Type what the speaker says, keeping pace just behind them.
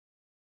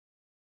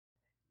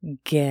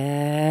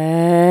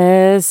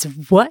Guess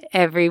what,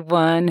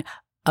 everyone?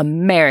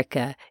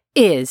 America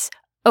is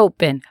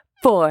open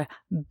for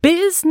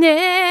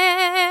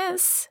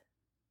business.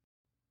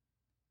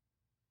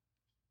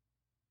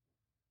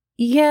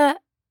 Yeah,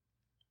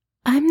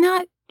 I'm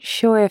not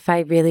sure if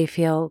I really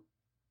feel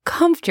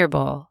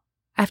comfortable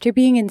after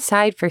being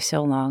inside for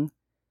so long.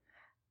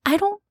 I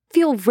don't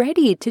feel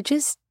ready to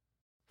just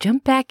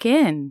jump back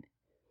in.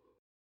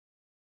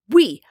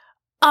 We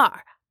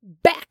are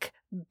back,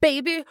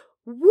 baby!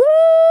 Woo-hoo!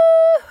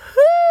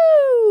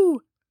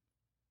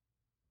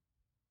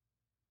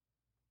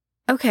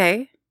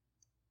 Okay.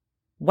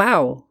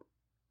 Wow.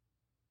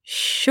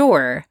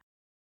 Sure.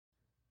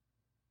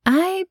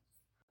 I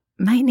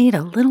might need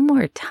a little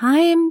more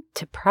time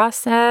to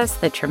process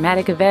the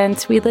traumatic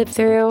events we lived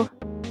through.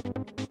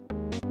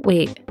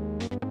 Wait.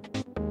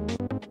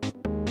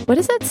 What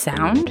does that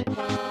sound?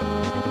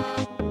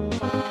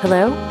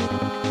 Hello?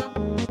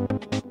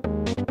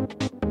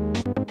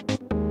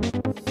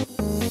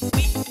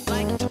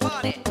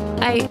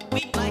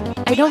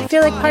 I don't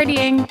feel like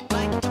partying.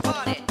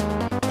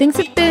 Things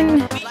have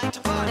been,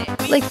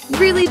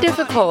 really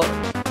difficult.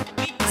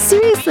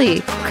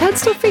 Seriously,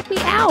 crowds still freak me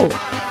out.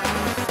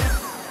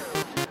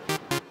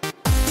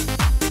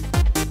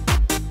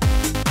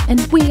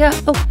 And we are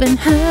open,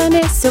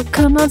 honey, so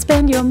come on,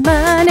 spend your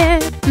money.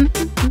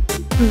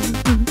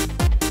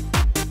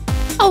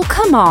 Oh,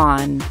 come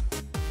on.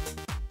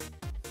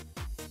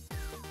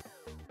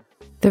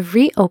 The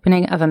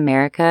reopening of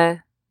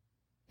America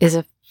is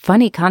a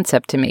funny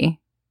concept to me.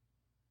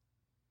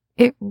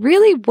 It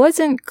really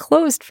wasn't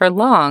closed for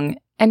long,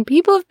 and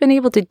people have been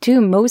able to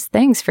do most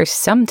things for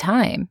some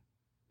time.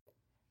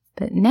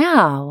 But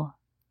now,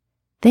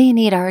 they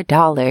need our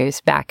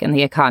dollars back in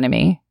the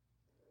economy.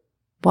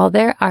 While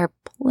there are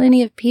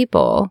plenty of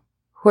people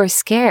who are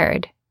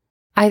scared,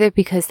 either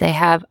because they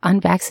have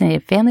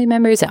unvaccinated family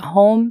members at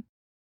home,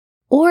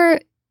 or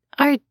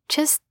are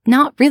just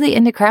not really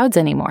into crowds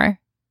anymore.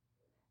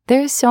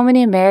 There are so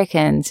many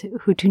Americans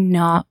who do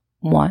not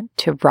want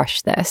to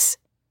rush this.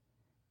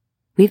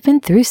 We've been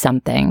through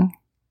something.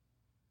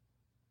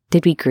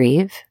 Did we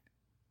grieve?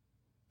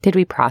 Did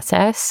we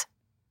process?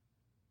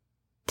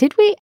 Did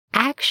we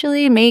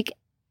actually make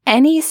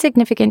any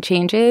significant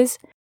changes?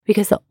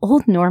 Because the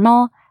old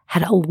normal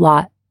had a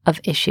lot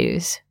of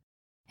issues.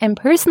 And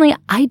personally,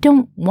 I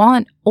don't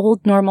want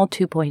old normal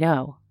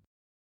 2.0,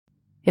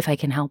 if I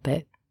can help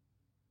it.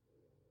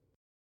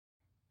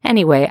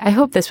 Anyway, I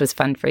hope this was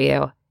fun for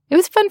you. It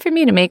was fun for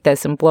me to make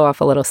this and blow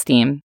off a little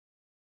steam.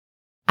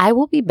 I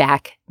will be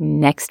back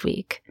next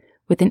week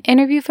with an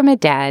interview from a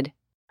dad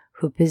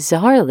who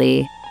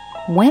bizarrely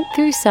went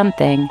through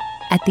something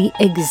at the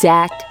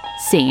exact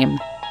same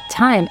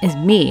time as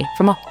me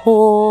from a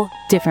whole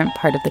different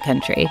part of the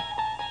country.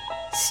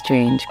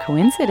 Strange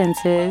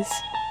coincidences.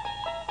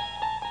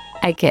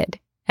 I kid.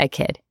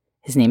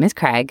 His name is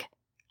Craig.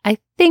 I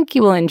think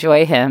you will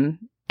enjoy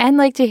him and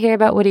like to hear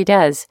about what he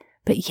does.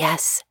 But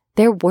yes,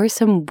 there were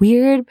some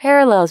weird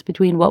parallels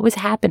between what was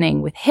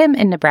happening with him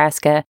in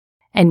Nebraska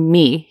and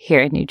me here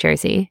in New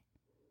Jersey.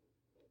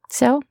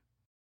 So,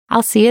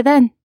 I'll see you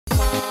then.